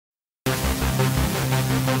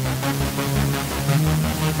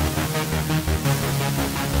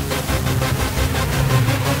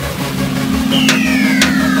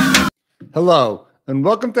Hello, and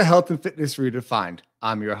welcome to Health and Fitness Redefined.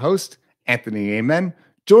 I'm your host, Anthony Amen.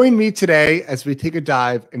 Join me today as we take a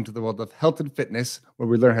dive into the world of health and fitness, where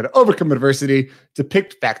we learn how to overcome adversity,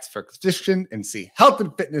 depict facts for fiction, and see health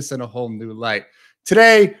and fitness in a whole new light.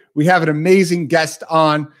 Today, we have an amazing guest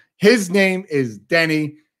on. His name is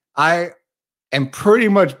Denny. I am pretty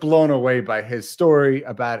much blown away by his story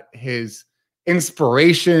about his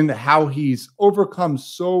inspiration, how he's overcome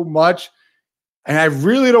so much. And I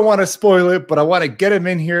really don't want to spoil it, but I want to get him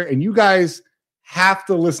in here. And you guys have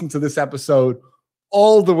to listen to this episode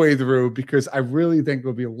all the way through because I really think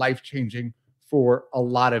it'll be life-changing for a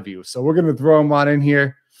lot of you. So we're going to throw him on in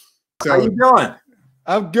here. So, how you doing?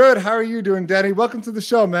 I'm good. How are you doing, Denny? Welcome to the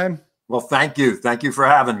show, man. Well, thank you. Thank you for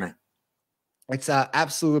having me. It's an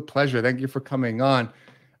absolute pleasure. Thank you for coming on.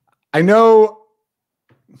 I know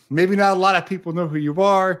maybe not a lot of people know who you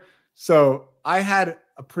are. So I had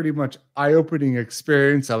a pretty much eye-opening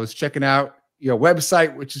experience. I was checking out your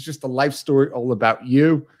website, which is just a life story all about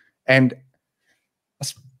you. And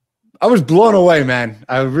I was blown away, man.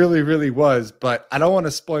 I really, really was, but I don't want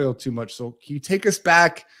to spoil too much. So can you take us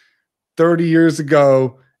back 30 years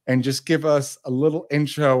ago and just give us a little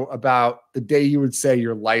intro about the day you would say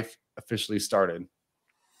your life officially started?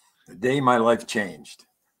 The day my life changed.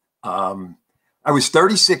 I was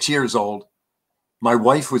 36 years old. My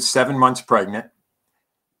wife was 7 months pregnant.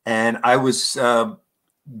 And I was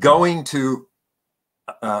going to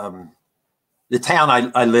the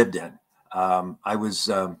town I lived in. I was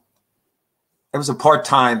a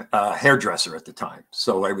part-time hairdresser at the time.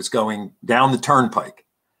 So I was going down the turnpike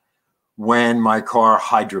when my car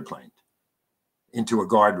hydroplaned into a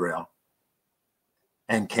guardrail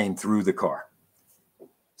and came through the car,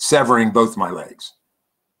 severing both my legs.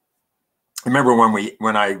 I remember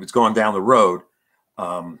when I was going down the road,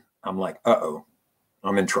 I'm like, uh-oh.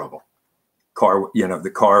 I'm in trouble.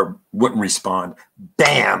 The car wouldn't respond.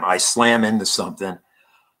 Bam, I slam into something. A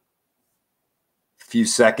few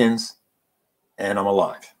seconds, and I'm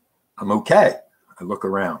alive. I'm okay. I look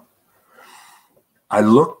around. I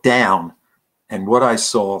look down, and what I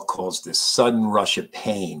saw caused this sudden rush of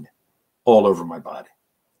pain all over my body.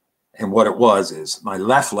 And what it was is my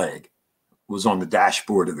left leg was on the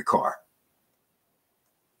dashboard of the car.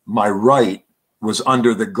 My right was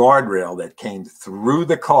under the guardrail that came through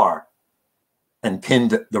the car and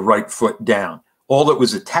pinned the right foot down. All that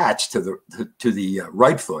was attached to the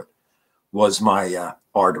right foot was my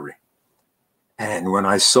artery. And when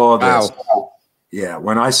I saw this, wow. Yeah,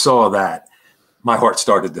 when I saw that, my heart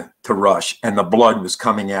started to rush and the blood was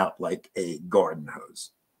coming out like a garden hose.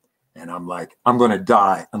 And I'm like, I'm going to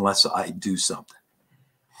die unless I do something.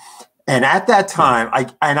 And at that time,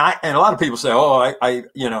 and a lot of people say, "Oh, I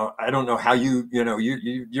don't know how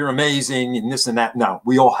you're amazing and this and that." No,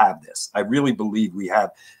 we all have this. I really believe we have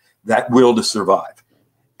that will to survive.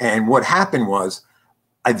 And what happened was,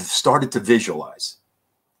 I started to visualize.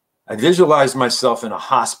 I visualized myself in a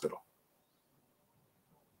hospital,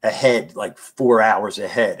 ahead, like 4 hours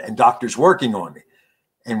ahead, and doctors working on me.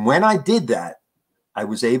 And when I did that, I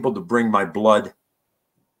was able to bring my blood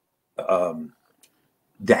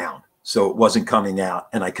down. So it wasn't coming out,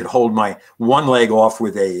 and I could hold my one leg off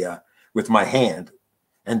with my hand,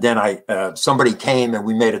 and then somebody came and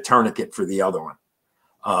we made a tourniquet for the other one,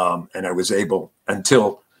 and I was able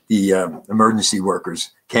until the emergency workers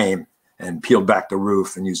came and peeled back the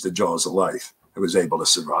roof and used the jaws of life. I was able to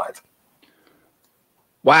survive.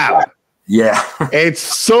 Wow! Yeah, it's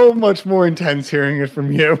so much more intense hearing it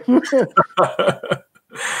from you.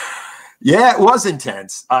 Yeah, it was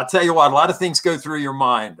intense. I'll tell you what, a lot of things go through your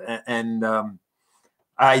mind. And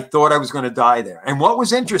I thought I was going to die there. And what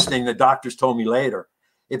was interesting, the doctors told me later,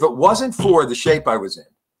 if it wasn't for the shape I was in,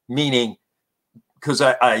 meaning because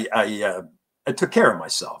I took care of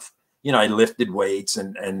myself. I lifted weights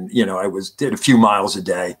and I did a few miles a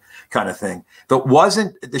day kind of thing. If it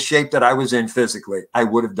wasn't the shape that I was in physically, I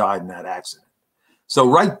would have died in that accident. So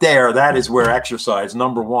right there, that is where exercise,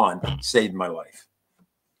 number one, saved my life.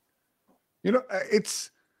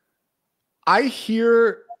 I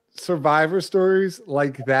hear survivor stories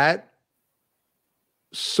like that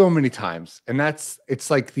so many times. And it's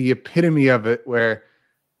like the epitome of it, where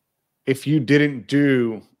if you didn't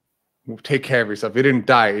take care of yourself, you didn't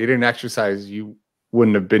diet, you didn't exercise, you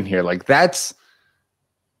wouldn't have been here. Like if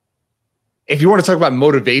you want to talk about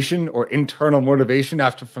motivation or internal motivation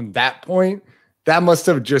from that point, that must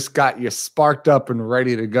have just got you sparked up and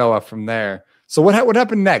ready to go up from there. So what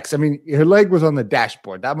happened next? I mean, her leg was on the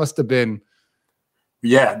dashboard. That must have been.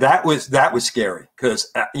 Yeah, that was scary because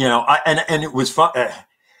and it was fun.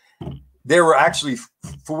 there were actually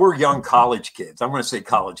 4 young college kids. I'm going to say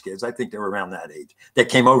college kids. I think they were around that age that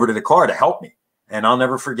came over to the car to help me. And I'll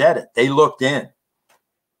never forget it. They looked in.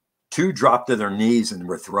 2 dropped to their knees and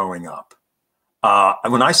were throwing up.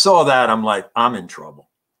 When I saw that, I'm like, I'm in trouble.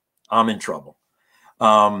 I'm in trouble.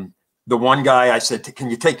 The one guy, I said, can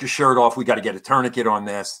you take your shirt off? We got to get a tourniquet on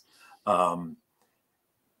this. And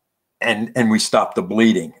we stopped the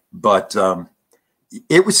bleeding. But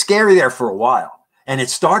it was scary there for a while. And it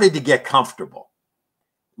started to get comfortable,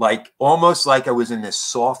 like almost like I was in this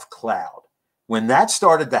soft cloud. When that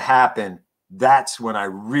started to happen, that's when I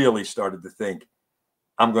really started to think,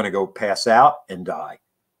 I'm going to go pass out and die,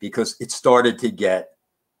 because it started to get,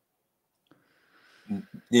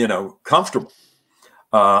 comfortable.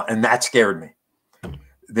 And that scared me.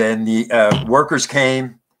 Then the workers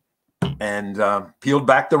came and peeled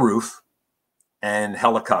back the roof and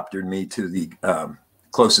helicoptered me to the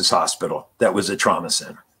closest hospital that was a trauma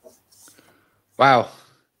center. Wow.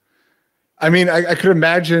 I mean, I could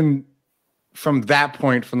imagine from that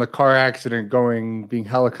point, from the car accident being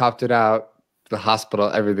helicoptered out to the hospital,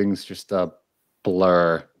 everything's just a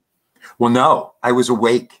blur. Well, no, I was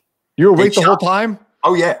awake. You were awake the whole time?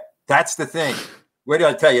 Oh, yeah. That's the thing. Wait till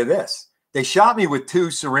I tell you this. They shot me with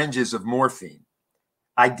 2 syringes of morphine.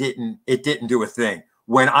 It didn't do a thing.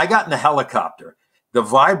 When I got in the helicopter, the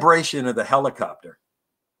vibration of the helicopter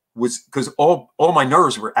was, because all my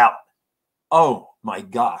nerves were out. Oh my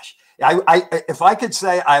gosh. If I could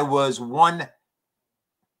say I was 1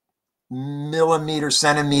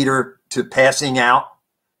 centimeter to passing out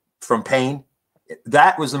from pain,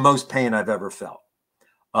 that was the most pain I've ever felt.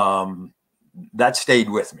 That stayed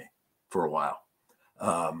with me for a while.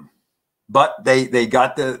 But they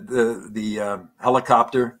got the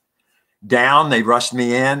helicopter down, they rushed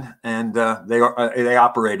me in, and they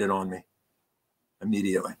operated on me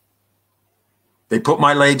immediately. They put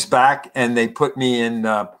my legs back and they put me in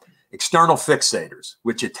external fixators,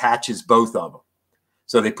 which attaches both of them.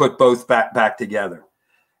 So they put both back together.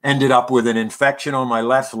 Ended up with an infection on my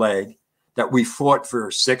left leg that we fought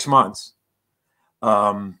for 6 months.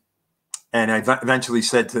 And I eventually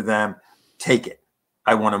said to them, take it.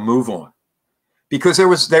 I want to move on. Because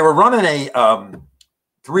they were running a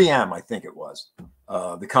 3M, I think it was,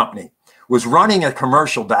 the company, was running a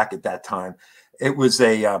commercial back at that time. It was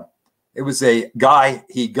a guy,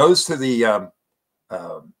 he goes to the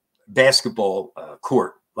basketball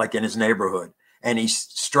court, like in his neighborhood, and he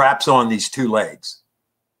straps on these 2 legs,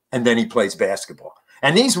 and then he plays basketball.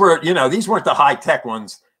 And these weren't the high-tech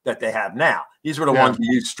ones that they have now. These were the ones who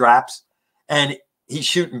use straps, and he's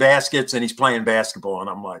shooting baskets and he's playing basketball. And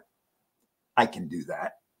I'm like, I can do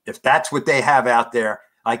that. If that's what they have out there,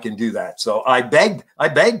 I can do that. So I begged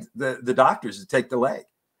the doctors to take the leg.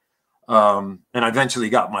 And I eventually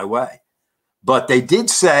got my way. But they did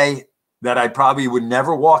say that I probably would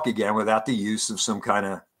never walk again without the use of some kind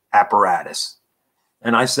of apparatus.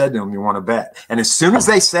 And I said to them, you want to bet? And as soon as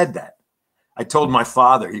they said that, I told my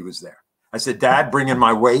father, he was there. I said, Dad, bring in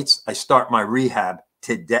my weights. I start my rehab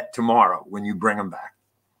tomorrow when you bring them back.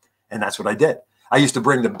 And that's what I did. I used to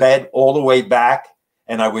bring the bed all the way back,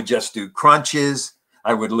 and I would just do crunches.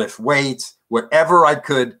 I would lift weights, whatever I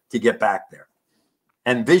could to get back there.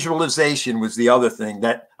 And visualization was the other thing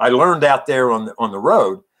that I learned out there on the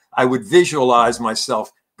road. I would visualize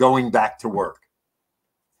myself going back to work.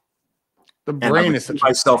 The brain is such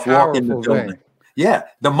myself walking the building. Thing. Yeah,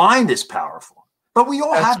 the mind is powerful. But we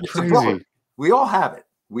all have this ability. We all have it.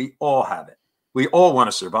 We all have it. We all want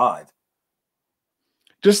to survive.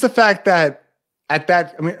 Just the fact that at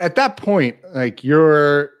that point, like,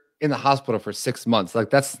 you're in the hospital for 6 months. Like,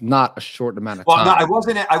 that's not a short amount of time. Well, no, I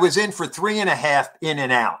wasn't. I was in for 3.5 in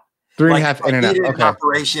and out. 3.5 in and out. Okay.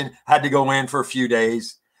 Operation, had to go in for a few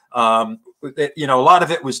days. A lot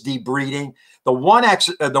of it was debriding. The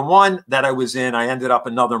one that I was in, I ended up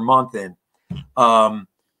another month in.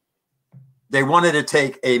 They wanted to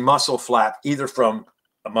take a muscle flap either from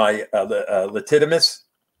my latissimus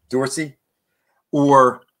dorsi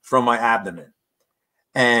or from my abdomen.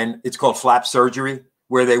 And it's called flap surgery,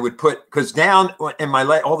 where they would put, because down in my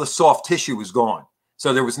leg, all the soft tissue was gone.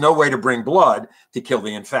 So there was no way to bring blood to kill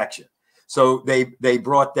the infection. So they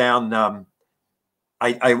brought down,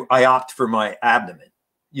 I opt for my abdomen.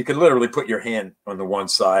 You could literally put your hand on the one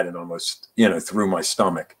side and almost, through my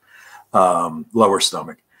stomach, lower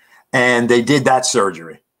stomach. And they did that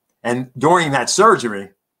surgery. And during that surgery,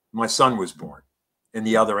 my son was born in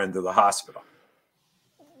the other end of the hospital.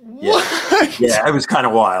 What? Yeah, it was kind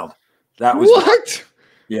of wild. That was what? Wild.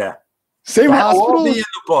 Yeah. Same that'll hospital? all be in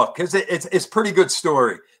the book because it's a pretty good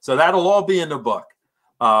story. So that'll all be in the book.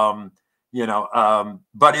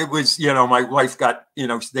 But it was, my wife got,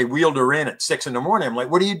 they wheeled her in at 6 a.m. I'm like,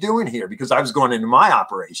 what are you doing here? Because I was going into my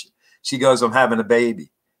operation. She goes, I'm having a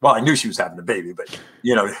baby. Well, I knew she was having a baby, but,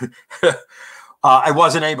 I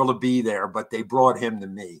wasn't able to be there, but they brought him to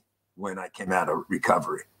me when I came out of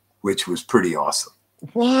recovery, which was pretty awesome.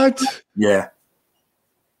 What? Yeah.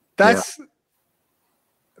 That's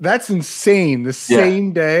insane. The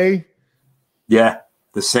same day. Yeah.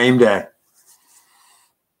 The same day.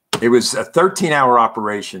 It was a 13-hour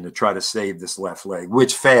operation to try to save this left leg,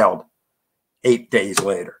 which failed 8 days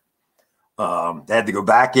later. They had to go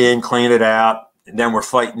back in, clean it out, and then we're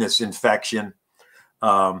fighting this infection.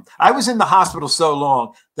 I was in the hospital so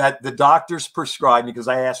long that the doctors prescribed me, because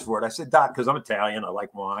I asked for it. I said, Doc, because I'm Italian, I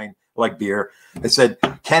like wine, I like beer. I said,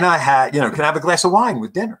 can I have a glass of wine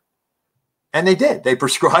with dinner? And they did. They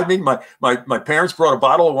prescribed me. My parents brought a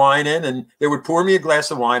bottle of wine in, and they would pour me a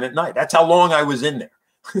glass of wine at night. That's how long I was in there.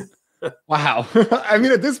 Wow. I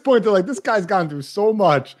mean, at this point, they're like, this guy's gone through so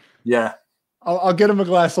much. Yeah. I'll get him a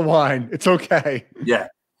glass of wine. It's okay. Yeah.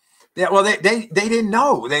 Yeah. Well, they didn't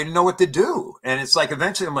know. They didn't know what to do. And it's like,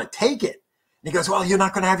 eventually I'm like, take it. And he goes, well, you're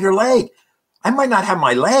not going to have your leg. I might not have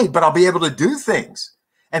my leg, but I'll be able to do things.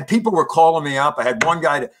 And people were calling me up. I had one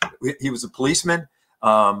guy, he was a policeman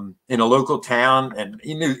in a local town, and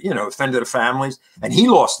he knew, offended the families, and he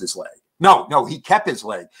lost his leg. No, he kept his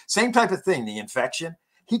leg. Same type of thing, the infection.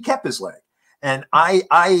 He kept his leg. And I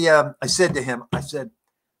said to him, I said,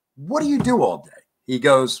 what do you do all day? He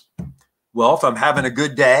goes, well, if I'm having a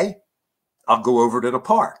good day, I'll go over to the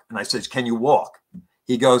park. And I said, can you walk?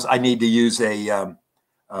 He goes, I need to use a,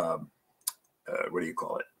 what do you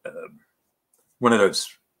call it? One of those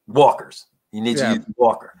walkers. He needs to use a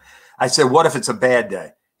walker. I said, what if it's a bad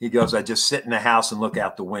day? He goes, I just sit in the house and look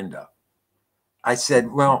out the window. I said,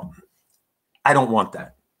 well, I don't want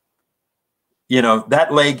that.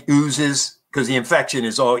 That leg oozes because the infection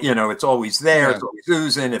is all, it's always there. Yeah. It's always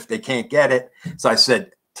oozing if they can't get it. So I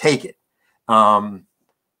said, take it. And,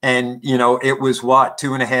 it was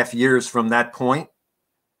 2.5 years from that point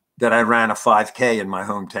that I ran a 5K in my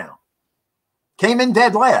hometown. Came in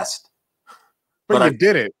dead last. But you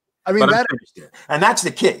did it. I mean, I finished it. And that's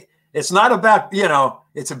the key. It's not about,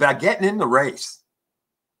 it's about getting in the race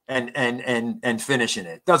and finishing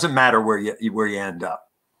it. Doesn't matter where you end up.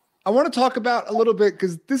 I want to talk about a little bit,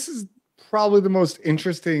 because this is probably the most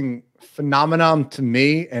interesting phenomenon to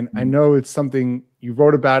me. And I know it's something you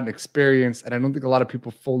wrote about and experienced, and I don't think a lot of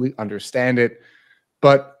people fully understand it,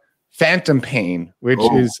 but phantom pain, which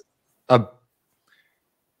is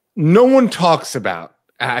no one talks about.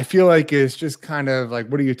 I feel like it's just kind of like,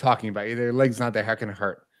 what are you talking about? Either your leg's not there, how can it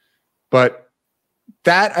hurt? But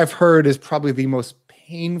that, I've heard, is probably the most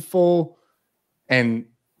painful and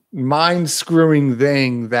mind-screwing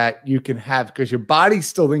thing that you can have, because your body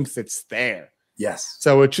still thinks it's there. Yes.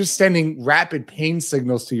 So it's just sending rapid pain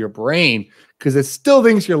signals to your brain, because it still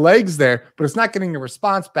thinks your leg's there, but it's not getting a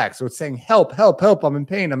response back. So it's saying, help, help, help, I'm in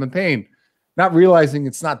pain, I'm in pain, not realizing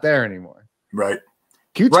it's not there anymore. Right.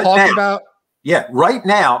 Can you talk about... Yeah, right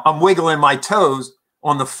now I'm wiggling my toes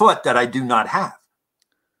on the foot that I do not have,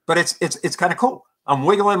 but it's kind of cool. I'm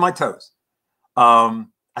wiggling my toes. I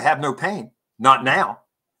have no pain, not now.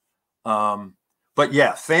 But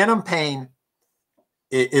yeah, phantom pain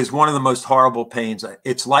is one of the most horrible pains.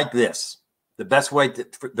 It's like this. The best way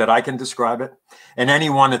that I can describe it, and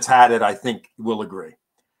anyone that's had it, I think, will agree.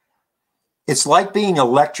 It's like being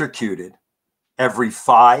electrocuted every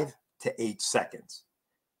 5 to 8 seconds.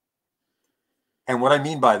 And what I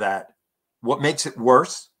mean by that, what makes it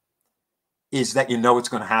worse is that it's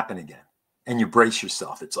going to happen again, and you brace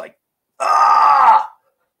yourself. It's like, ah!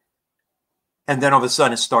 And then all of a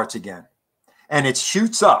sudden it starts again, and it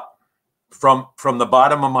shoots up from the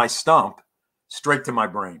bottom of my stump straight to my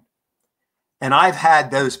brain. And I've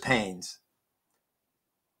had those pains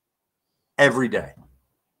every day.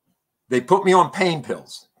 They put me on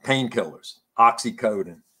painkillers,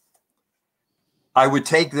 oxycodone. I would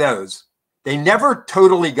take those. They never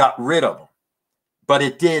totally got rid of them, but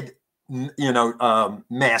it did,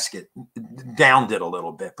 mask it, downed it a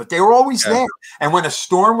little bit, but they were always there. And when a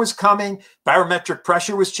storm was coming, barometric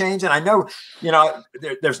pressure was changing. I know,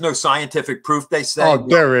 there's no scientific proof, they say. Oh,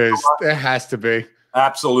 there is. There has to be.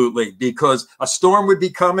 Absolutely. Because a storm would be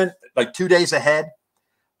coming like 2 days ahead.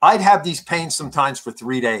 I'd have these pains sometimes for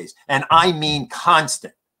 3 days. And I mean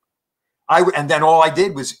constant. And then all I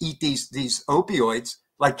did was eat these opioids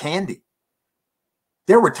like candy.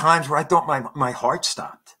 There were times where I thought my heart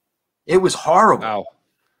stopped. It was horrible. Wow.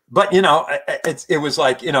 But, it was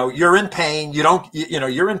like, you're in pain.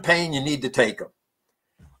 You're in pain. You need to take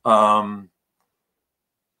them.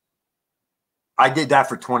 I did that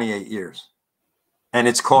for 28 years, and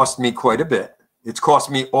it's cost me quite a bit. It's cost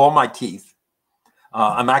me all my teeth.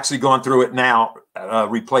 I'm actually going through it now,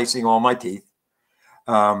 replacing all my teeth.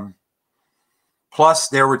 Plus,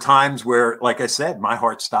 there were times where, like I said, my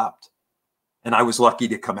heart stopped, and I was lucky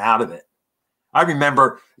to come out of it. I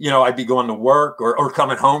remember, you know, I'd be going to work or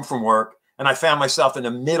coming home from work, and I found myself in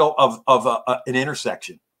the middle of an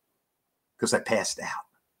intersection because I passed out.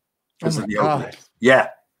 Oh my God. Yeah,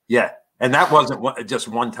 yeah. And that wasn't just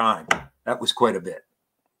one time. That was quite a bit.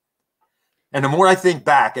 And the more I think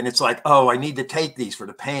back, and it's like, oh, I need to take these for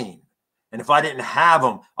the pain. And if I didn't have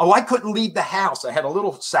them, oh, I couldn't leave the house. I had a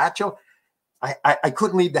little satchel. I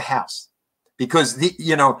couldn't leave the house because,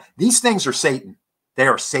 you know, these things are Satan. They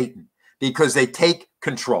are Satan because they take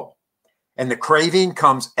control. And the craving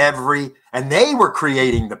comes and they were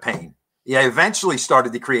creating the pain. Yeah, eventually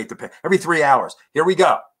started to create the pain. Every 3 hours. Here we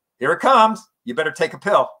go. Here it comes. You better take a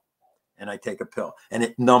pill. And I take a pill and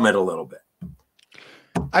it numb it a little bit.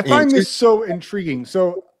 I find this so intriguing.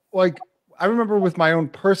 So, like, I remember with my own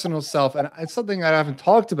personal self, and it's something I haven't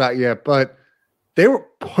talked about yet, but they were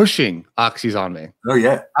pushing oxys on me. Oh,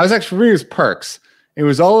 yeah. I was actually reading perks. It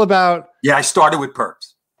was all about. Yeah, I started with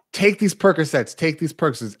perks. Take these Percocets, take these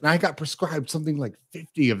Percocets. And I got prescribed something like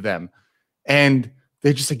 50 of them. And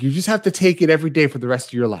they're just like, you just have to take it every day for the rest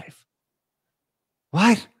of your life.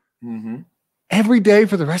 What? Mm-hmm. Every day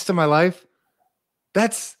for the rest of my life?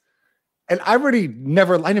 And I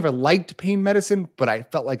never liked pain medicine, but I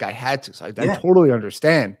felt like I had to. So I totally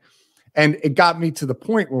understand. And it got me to the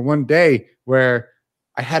point where one day where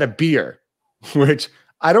I had a beer, which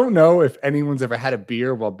I don't know if anyone's ever had a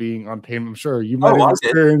beer while being on pain. I'm sure you might have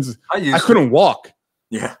experienced. I couldn't walk.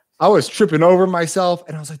 Yeah. I was tripping over myself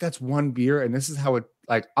and I was like, that's one beer. And this is how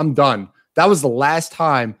I'm done. That was the last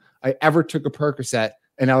time I ever took a Percocet.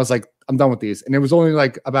 And I was like, I'm done with these. And it was only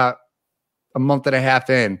like about a month and a half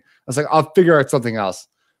in. I was like, I'll figure out something else.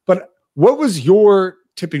 But what was your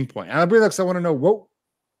tipping point? And I want to know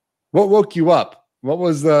what woke you up? What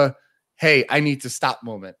was the, hey, I need to stop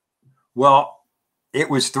moment? Well, it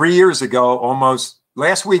was 3 years ago, almost.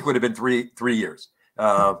 Last week would have been three years.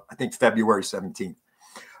 I think February 17th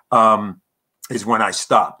is when I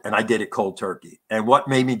stopped, and I did it cold turkey. And what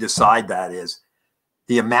made me decide that is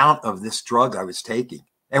the amount of this drug I was taking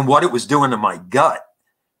and what it was doing to my gut.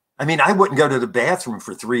 I mean, I wouldn't go to the bathroom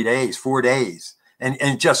for 3 days, 4 days, and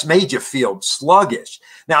it just made you feel sluggish.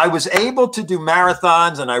 Now, I was able to do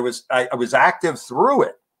marathons, and I was active through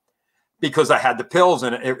it because I had the pills,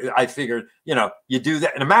 and I figured, you know, you do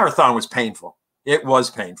that. And a marathon was painful. It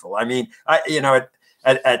was painful. I mean,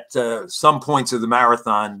 at some points of the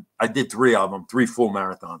marathon, I did 3 of them, 3 full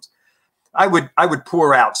marathons. I would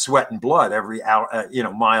pour out sweat and blood every hour,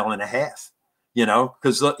 mile and a half,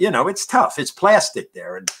 because, it's tough. It's plastic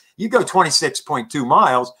there. And you go 26.2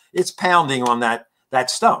 miles, it's pounding on that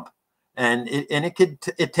stump, and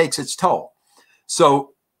it takes its toll.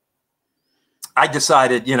 So I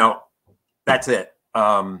decided, that's it.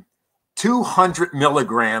 200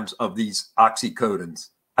 milligrams of these oxycodons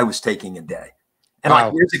I was taking a day. And wow.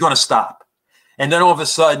 Like, where's it going to stop? And then all of a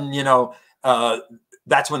sudden,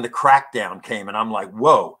 that's when the crackdown came. And I'm like,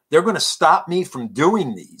 whoa, they're going to stop me from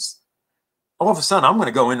doing these. All of a sudden, I'm going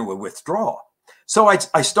to go into a withdrawal. So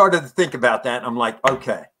I started to think about that. And I'm like,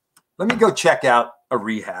 okay, let me go check out a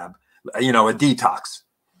rehab, a detox.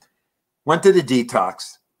 Went to the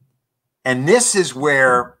detox. And this is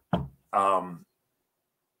where,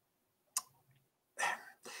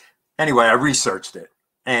 anyway, I researched it.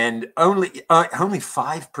 And only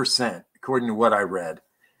 5%, according to what I read,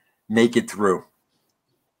 make it through,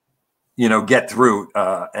 get through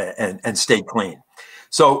and stay clean.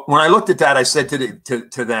 So when I looked at that, I said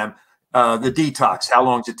to them, the detox, how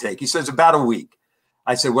long does it take? He says, about a week.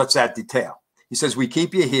 I said, what's that detail? He says, we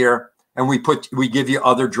keep you here and we give you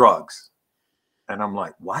other drugs. And I'm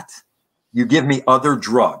like, what? You give me other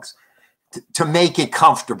drugs to make it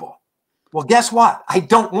comfortable. Well, guess what? I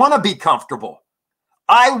don't want to be comfortable.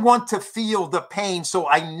 I want to feel the pain, so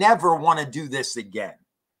I never want to do this again.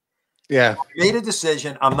 Yeah. I made a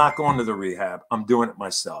decision. I'm not going to the rehab. I'm doing it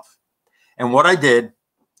myself. And what I did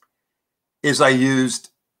is I used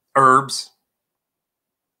herbs.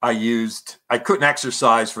 I couldn't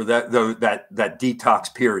exercise for that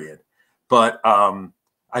detox period, but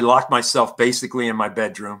I locked myself basically in my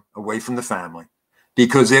bedroom away from the family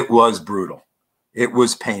because it was brutal. It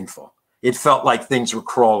was painful. It felt like things were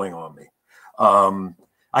crawling on me.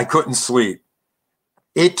 I couldn't sleep.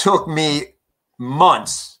 It took me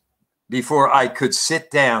months before I could sit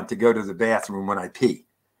down to go to the bathroom when I pee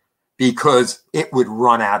because it would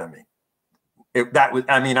run out of me.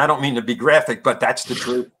 I don't mean to be graphic, but that's the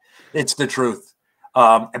truth. It's the truth.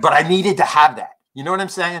 But I needed to have that. You know what I'm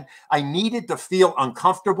saying? I needed to feel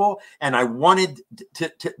uncomfortable, and I wanted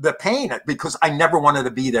the pain because I never wanted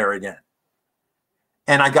to be there again.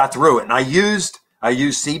 And I got through it. And I used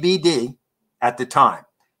CBD at the time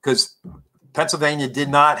because Pennsylvania did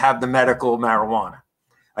not have the medical marijuana.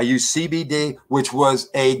 I used CBD, which was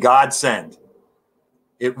a godsend.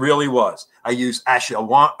 It really was. I used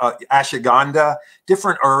ashwagandha,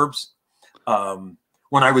 different herbs.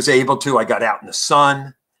 When I was able to, I got out in the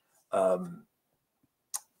sun.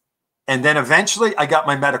 And then eventually I got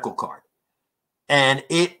my medical card. And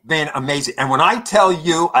it's been amazing. And when I tell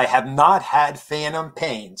you I have not had phantom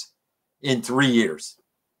pains in 3 years.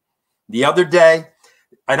 The other day,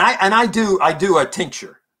 and I do a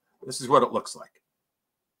tincture. This is what it looks like.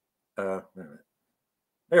 There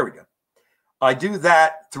we go. I do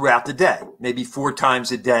that throughout the day, maybe 4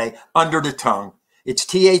 times a day, under the tongue. It's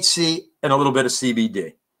THC and a little bit of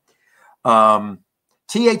CBD.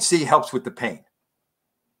 THC helps with the pain.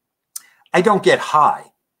 I don't get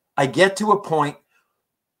high. I get to a point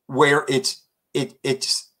where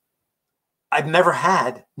I've never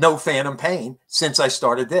had no phantom pain since I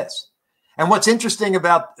started this. And what's interesting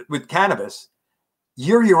with cannabis,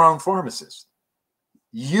 you're your own pharmacist.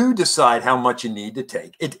 You decide how much you need to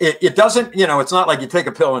take. It doesn't, it's not like you take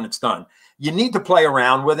a pill and it's done. You need to play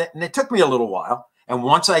around with it. And it took me a little while. And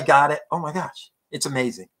once I got it, oh my gosh, it's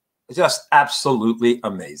amazing. It's just absolutely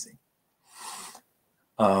amazing.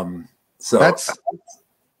 So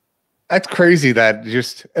that's crazy.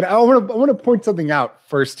 And I want to point something out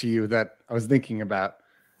first to you that I was thinking about.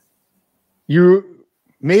 You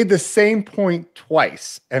made the same point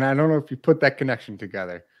twice, and I don't know if you put that connection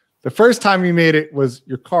together. The first time you made it was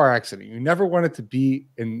your car accident. You never wanted to be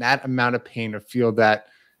in that amount of pain or feel that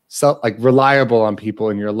reliable on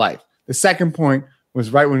people in your life. The second point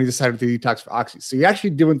was right when you decided to detox for oxy. So you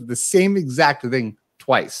actually doing the same exact thing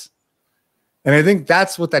twice. And I think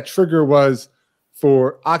that's what that trigger was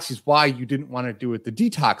for oxys, why you didn't want to do it the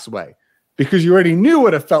detox way, because you already knew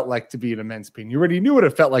what it felt like to be in immense pain. You already knew what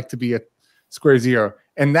it felt like to be at square zero.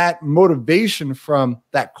 And that motivation from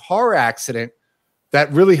that car accident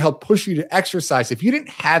that really helped push you to exercise. If you didn't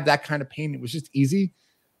have that kind of pain, it was just easy.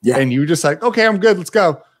 Yeah. And you were just like, okay, I'm good. Let's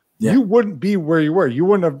go. Yeah. You wouldn't be where you were. You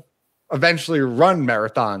wouldn't have eventually run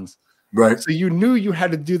marathons. Right. So you knew you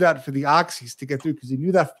had to do that for the oxys to get through because you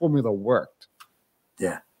knew that formula worked.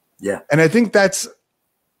 Yeah. Yeah. And I think that's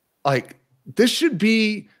this should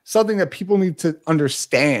be something that people need to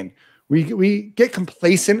understand. We get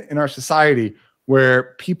complacent in our society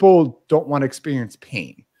where people don't want to experience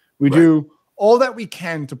pain. We do all that we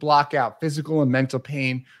can to block out physical and mental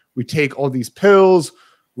pain. We take all these pills.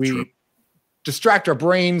 We distract our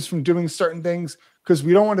brains from doing certain things because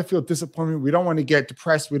we don't want to feel disappointment. We don't want to get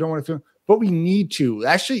depressed. We don't want to feel, but we need to.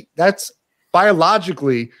 Actually, that's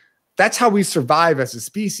biologically, that's how we survive as a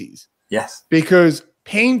species. Yes. Because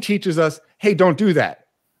pain teaches us, hey, don't do that.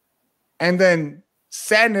 And then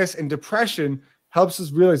sadness and depression helps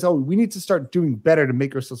us realize, oh, we need to start doing better to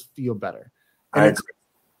make ourselves feel better. And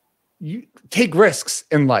you take risks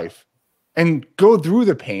in life and go through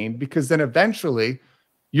the pain, because then eventually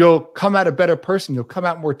you'll come out a better person. You'll come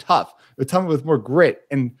out more tough. You'll come out with more grit.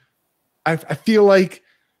 And I feel like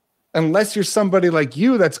unless you're somebody like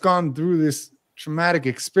you that's gone through this traumatic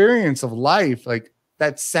experience of life, like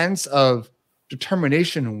that sense of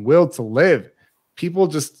determination and will to live, people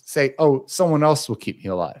just say, oh, someone else will keep me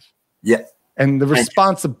alive. Yeah. And the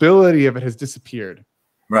responsibility of it has disappeared.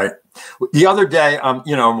 Right. The other day,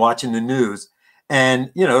 I'm watching the news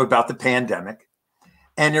and, about the pandemic,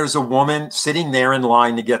 and there's a woman sitting there in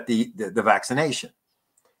line to get the vaccination.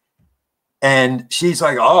 And she's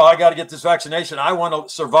like, oh, I got to get this vaccination. I want to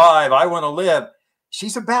survive. I want to live.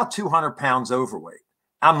 She's about 200 pounds overweight.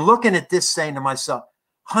 I'm looking at this saying to myself,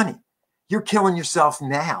 honey, you're killing yourself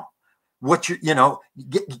now.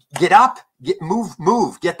 Get up,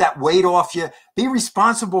 move, get that weight off you. Be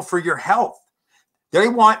responsible for your health. They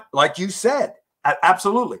want, like you said,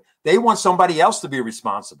 absolutely. They want somebody else to be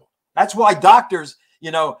responsible. That's why doctors,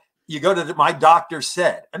 you go to my doctor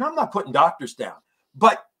said, and I'm not putting doctors down,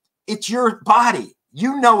 but it's your body.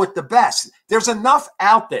 You know it the best. There's enough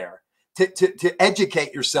out there to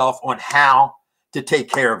educate yourself on how to take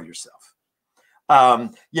care of yourself.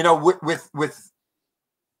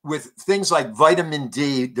 With things like vitamin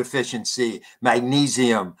D deficiency,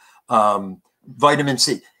 magnesium, vitamin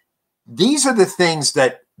C. These are the things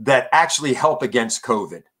that actually help against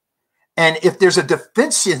COVID. And if there's a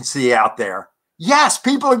deficiency out there, yes,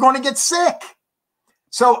 people are going to get sick.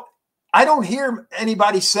 So I don't hear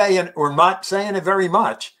anybody saying, or not saying it very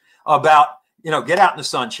much, about, get out in the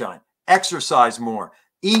sunshine, exercise more,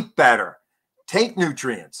 eat better, take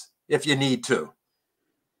nutrients if you need to.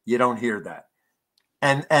 You don't hear that.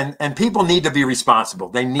 And people need to be responsible.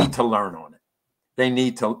 They need to learn on it. They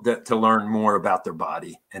need to learn more about their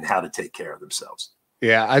body and how to take care of themselves.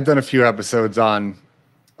 Yeah, I've done a few episodes on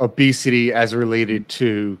obesity as related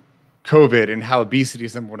to COVID and how obesity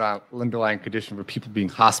is an underlying condition for people being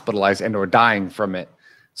hospitalized and or dying from it.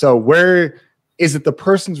 So where is it the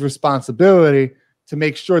person's responsibility to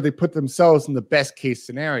make sure they put themselves in the best case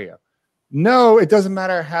scenario? No, it doesn't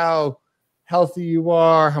matter how healthy you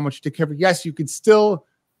are, how much you take care of it. Yes, you could still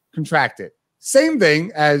contract it. Same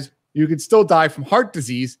thing as you could still die from heart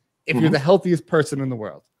disease if you're the healthiest person in the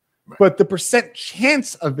world. Right. But the percent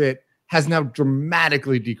chance of it has now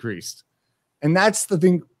dramatically decreased. And that's the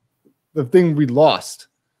thing we lost,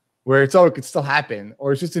 where it's, oh, it could still happen,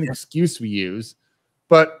 or it's just an excuse we use.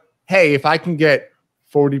 But hey, if I can get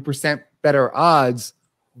 40% better odds,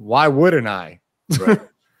 why wouldn't I? Right.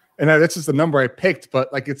 And that's just the number I picked,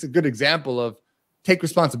 but like, it's a good example of take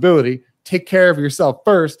responsibility, take care of yourself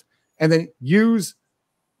first, and then use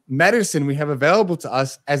medicine we have available to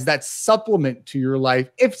us as that supplement to your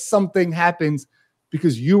life if something happens,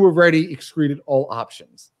 because you already excreted all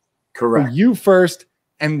options. Correct. So you first,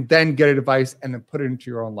 and then get a device and then put it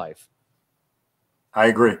into your own life. I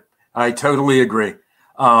agree. I totally agree.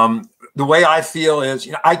 The way I feel is,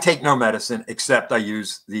 I take no medicine except I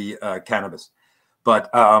use the cannabis.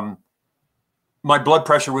 But my blood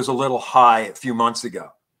pressure was a little high a few months ago.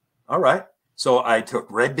 All right. So I took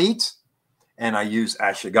red beets and I used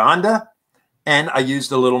ashwagandha and I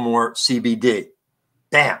used a little more CBD.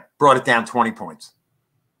 Bam, brought it down 20 points.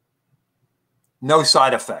 No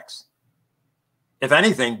side effects. If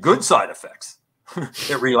anything, good side effects.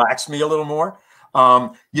 It relaxed me a little more.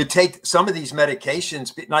 You take some of these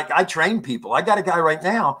medications, like I train people. I got a guy right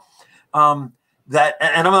now that,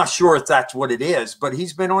 and I'm not sure if that's what it is, but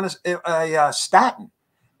he's been on a statin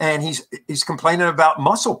and he's complaining about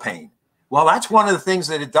muscle pain. Well, that's one of the things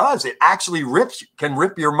that it does. It actually can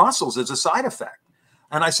rip your muscles as a side effect.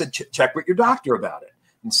 And I said, check with your doctor about it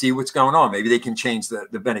and see what's going on. Maybe they can change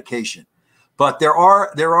the medication. But there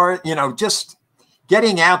are, just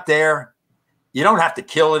getting out there. You don't have to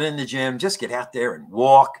kill it in the gym. Just get out there and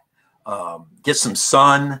walk, get some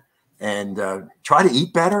sun, and try to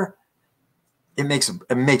eat better. It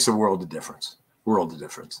makes a world of difference.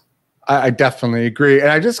 I definitely agree. And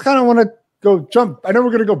I just kind of want to jump. I know we're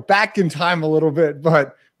going to go back in time a little bit,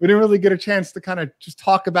 but we didn't really get a chance to kind of just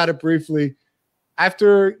talk about it briefly.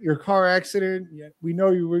 After your car accident, we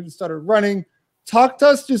know you started running. Talk to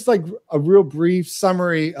us just like a real brief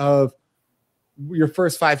summary of your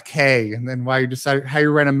first 5K and then why you decided how you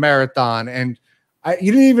ran a marathon. And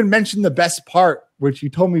you didn't even mention the best part, which you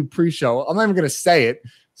told me pre-show. I'm not even going to say it.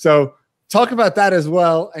 So talk about that as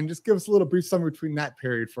well. And just give us a little brief summary between that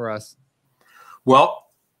period for us. Well,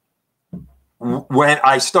 when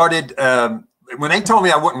I started, when they told me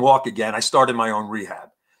I wouldn't walk again, I started my own rehab.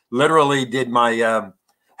 Literally did had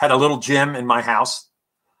a little gym in my house.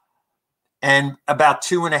 And about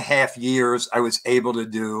 2.5 years, I was able to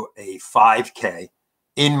do a 5K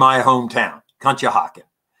in my hometown, Conshohocken.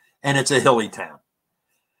 And it's a hilly town.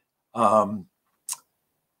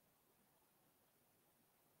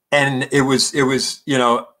 And it was,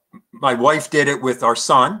 my wife did it with our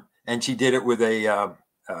son, and she did it with a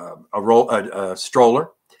stroller.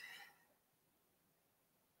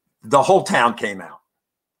 The whole town came out.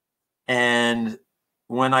 And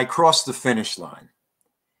when I crossed the finish line,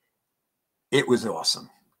 it was awesome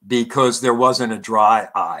because there wasn't a dry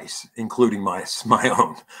eyes, including my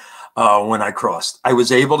own, when I crossed. I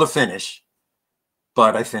was able to finish,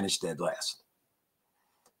 but I finished dead last.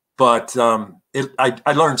 But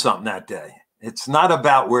I learned something that day. It's not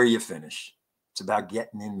about where you finish. It's about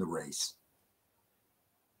getting in the race.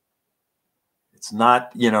 It's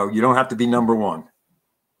not, you don't have to be number one.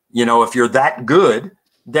 If you're that good,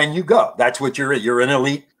 then you go. That's what you're an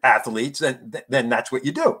elite athlete, and then that's what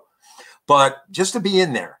you do. But just to be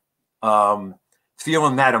in there,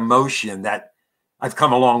 feeling that emotion, that I've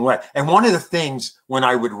come a long way. And one of the things when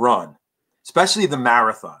I would run, especially the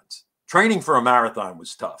marathons, training for a marathon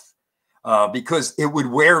was tough because it would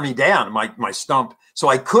wear me down, my stump. So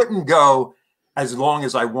I couldn't go as long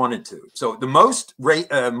as I wanted to. So the most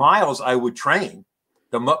miles I would train,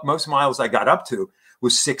 the most miles I got up to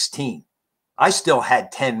was 16. I still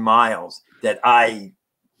had 10 miles that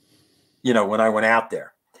when I went out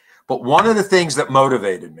there. But one of the things that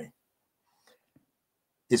motivated me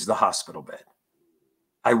is the hospital bed.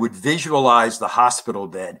 I would visualize the hospital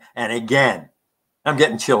bed. And again, I'm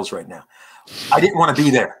getting chills right now. I didn't want to be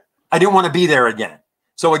there. I didn't want to be there again.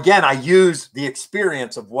 So again, I use the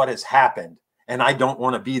experience of what has happened, and I don't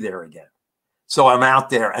want to be there again. So I'm out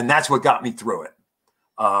there, and that's what got me through it.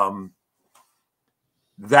 And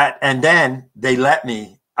then they let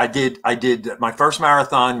me. I did my first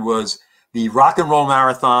marathon was the Rock and Roll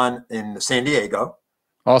Marathon in San Diego.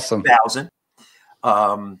 Awesome. 2000.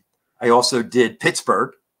 I also did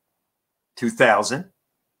Pittsburgh, 2000,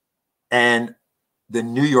 and the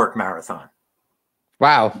New York Marathon.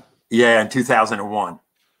 Wow. Yeah, in 2001.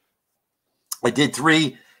 I did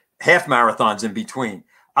 3 half marathons in between.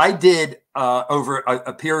 I did over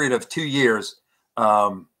a period of 2 years, 3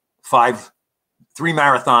 marathons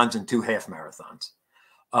and 2 half marathons.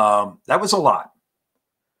 That was a lot,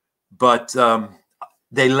 but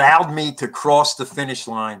they allowed me to cross the finish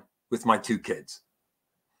line with my 2 kids.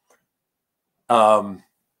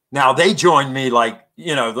 Now they joined me like,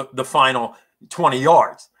 the final 20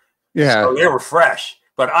 yards. Yeah. So they were fresh,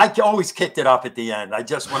 but I always kicked it up at the end.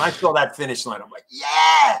 When I saw that finish line, I'm like,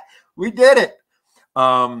 yeah, we did it.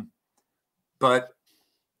 But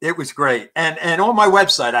it was great. And on my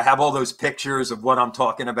website, I have all those pictures of what I'm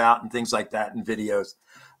talking about and things like that and videos.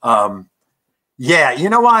 Yeah, you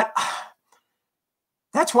know what?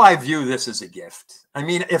 That's why I view this as a gift. I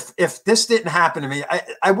mean, if this didn't happen to me,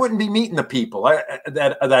 I wouldn't be meeting the people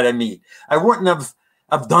that I meet. I wouldn't have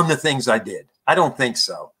done the things I did. I don't think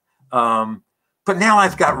so. But now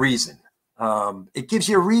I've got reason. It gives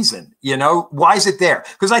you a reason, why is it there?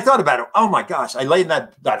 Because I thought about it. Oh my gosh, I lay in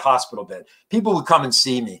that hospital bed. People would come and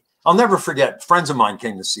see me. I'll never forget. Friends of mine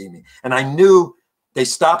came to see me, and I knew they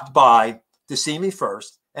stopped by to see me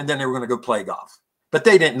first, and then they were going to go play golf. But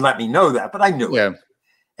they didn't let me know that, but I knew it.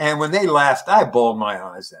 And when they left, I bawled my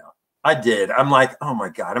eyes out. I did. I'm like, oh my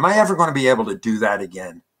God, am I ever going to be able to do that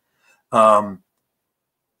again? And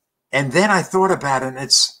then I thought about it, and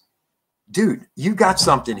it's, dude, you got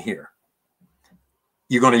something here.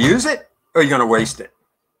 You're going to use it or you're going to waste it.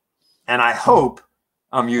 And I hope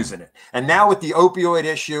I'm using it. And now with the opioid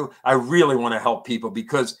issue, I really want to help people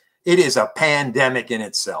because it is a pandemic in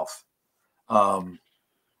itself. So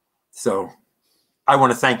I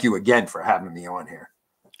want to thank you again for having me on here.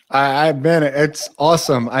 Man, it's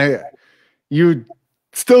awesome. You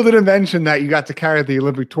still didn't mention that you got to carry the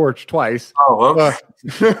Olympic torch twice. Oh, okay.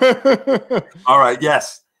 All right.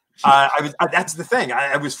 Yes. That's the thing.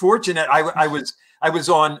 I was fortunate. I was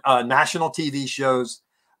on national TV shows.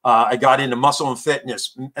 I got into Muscle and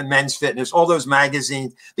Fitness and Men's Fitness, all those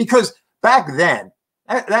magazines, because back then,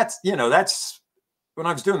 that's when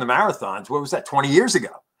I was doing the marathons. What was that? 20 years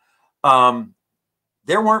ago.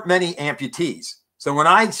 There weren't many amputees. So when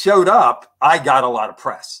I showed up, I got a lot of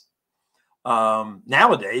press.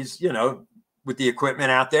 Nowadays, with the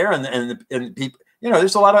equipment out there and people,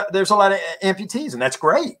 there's a lot of amputees, and that's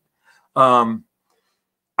great.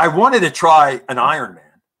 I wanted to try an Ironman.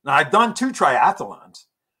 Now I've done 2 triathlons.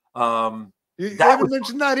 You haven't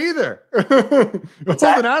mentioned that either. What's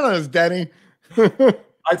that? Holding out on us, Denny.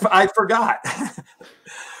 I forgot.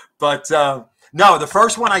 But no, the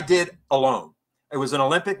first one I did alone. It was an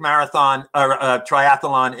Olympic marathon or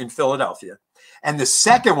triathlon in Philadelphia. And the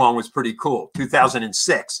second one was pretty cool,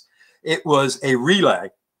 2006. It was a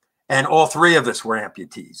relay, and all 3 of us were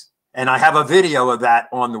amputees. And I have a video of that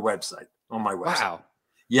on the website, on my website. Wow.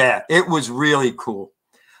 Yeah, it was really cool.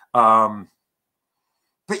 But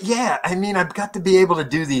yeah, I mean, I've got to be able to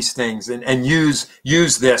do these things and use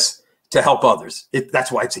this to help others.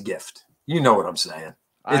 That's why it's a gift. You know what I'm saying?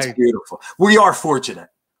 It's beautiful. We are fortunate.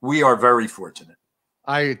 We are very fortunate.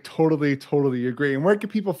 I totally agree. And where can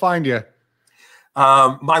people find you?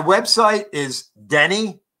 My website is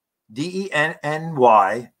Denny, Denny,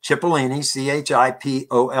 Chipollini, CHIPOLLINI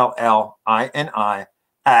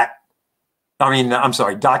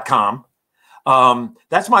 .com.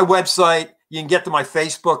 That's my website. You can get to my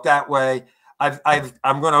Facebook that way.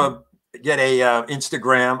 I'm going to get a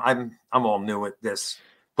Instagram. I'm all new at this,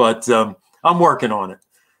 but I'm working on it.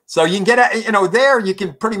 So you can get there. You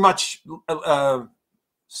can pretty much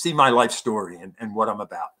see my life story and what I'm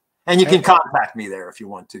about, and you can contact me there if you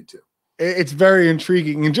want to too. It's very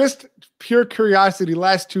intriguing, and just pure curiosity.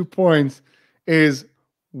 Last 2 points is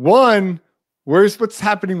 1. What's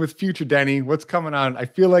happening with future Denny? What's coming on? I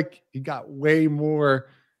feel like you got way more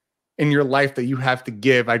in your life that you have to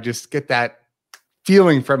give. I just get that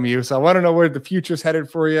feeling from you. So I want to know where the future's headed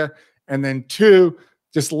for you. And then 2,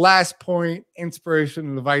 just last point, inspiration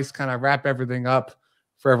and advice, kind of wrap everything up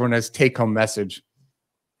for everyone as take-home message.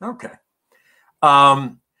 Okay.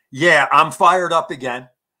 Yeah, I'm fired up again.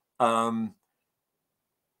 Doing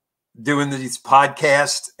these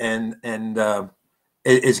podcasts and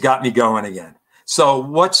it's got me going again. So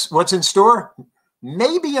what's in store?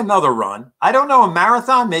 Maybe another run. I don't know, a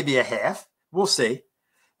marathon, maybe a half. We'll see.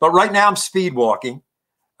 But right now I'm speed walking.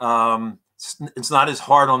 It's not as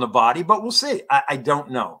hard on the body, but we'll see. I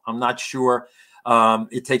don't know. I'm not sure.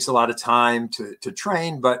 It takes a lot of time to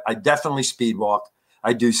train, but I definitely speed walk.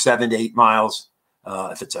 I do 7 to 8 miles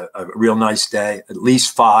if it's a real nice day, at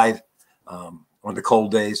least 5 on the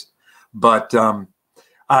cold days. But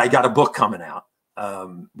I got a book coming out.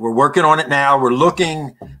 We're working on it now. We're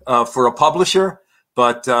looking for a publisher,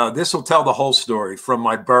 but this will tell the whole story from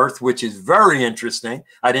my birth, which is very interesting.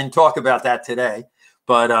 I didn't talk about that today,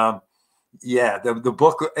 but yeah, the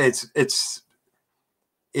book, it's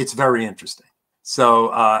very interesting. So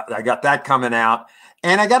I got that coming out,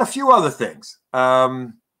 and I got a few other things. I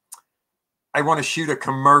want to shoot a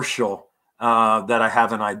commercial that I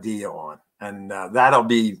have an idea on, and that'll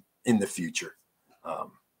be in the future.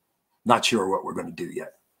 Not sure what we're going to do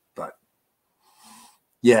yet, but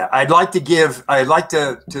yeah, I'd like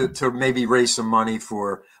to maybe raise some money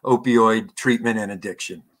for opioid treatment and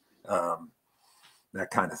addiction, that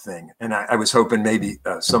kind of thing. And I was hoping maybe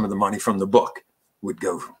some of the money from the book would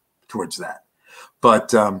go towards that.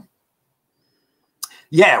 But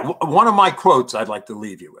yeah, one of my quotes I'd like to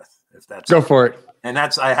leave you with, if that's go for it. And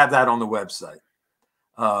I have that on the website.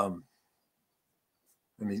 Let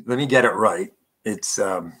me get it right. It's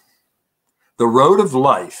the road of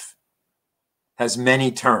life has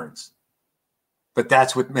many turns, but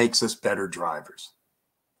that's what makes us better drivers.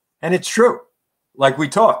 And it's true. Like we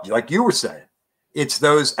talked, like you were saying, it's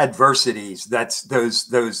those adversities, that's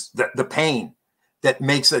the pain that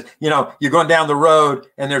makes it, you're going down the road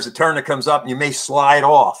and there's a turn that comes up and you may slide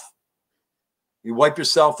off. You wipe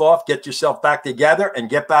yourself off, get yourself back together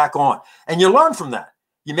and get back on. And you learn from that.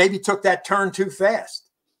 You maybe took that turn too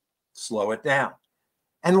fast. Slow it down.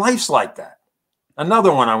 And life's like that.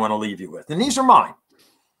 Another one I want to leave you with, and these are mine.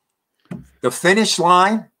 The finish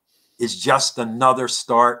line is just another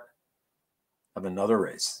start of another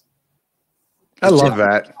race. I love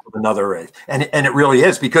that. Another race. And it really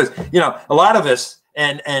is, because, a lot of us,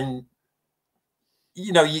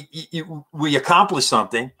 we accomplish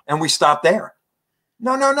something and we stop there.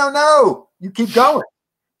 No. You keep going.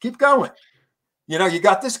 Keep going. You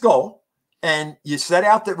got this goal and you set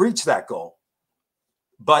out to reach that goal.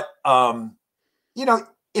 But,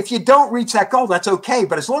 if you don't reach that goal, that's okay.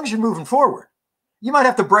 But as long as you're moving forward, you might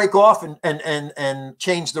have to break off and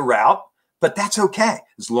change the route, but that's okay.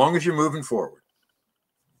 As long as you're moving forward.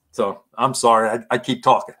 So I'm sorry. I keep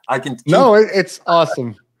talking. No, it's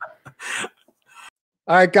awesome.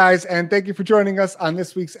 All right, guys. And thank you for joining us on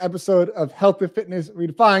this week's episode of Health and Fitness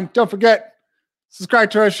Redefined. Don't forget, subscribe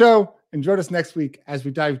to our show and join us next week as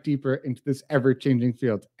we dive deeper into this ever-changing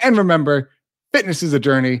field. And remember, fitness is a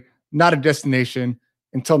journey, not a destination.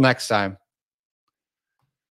 Until next time.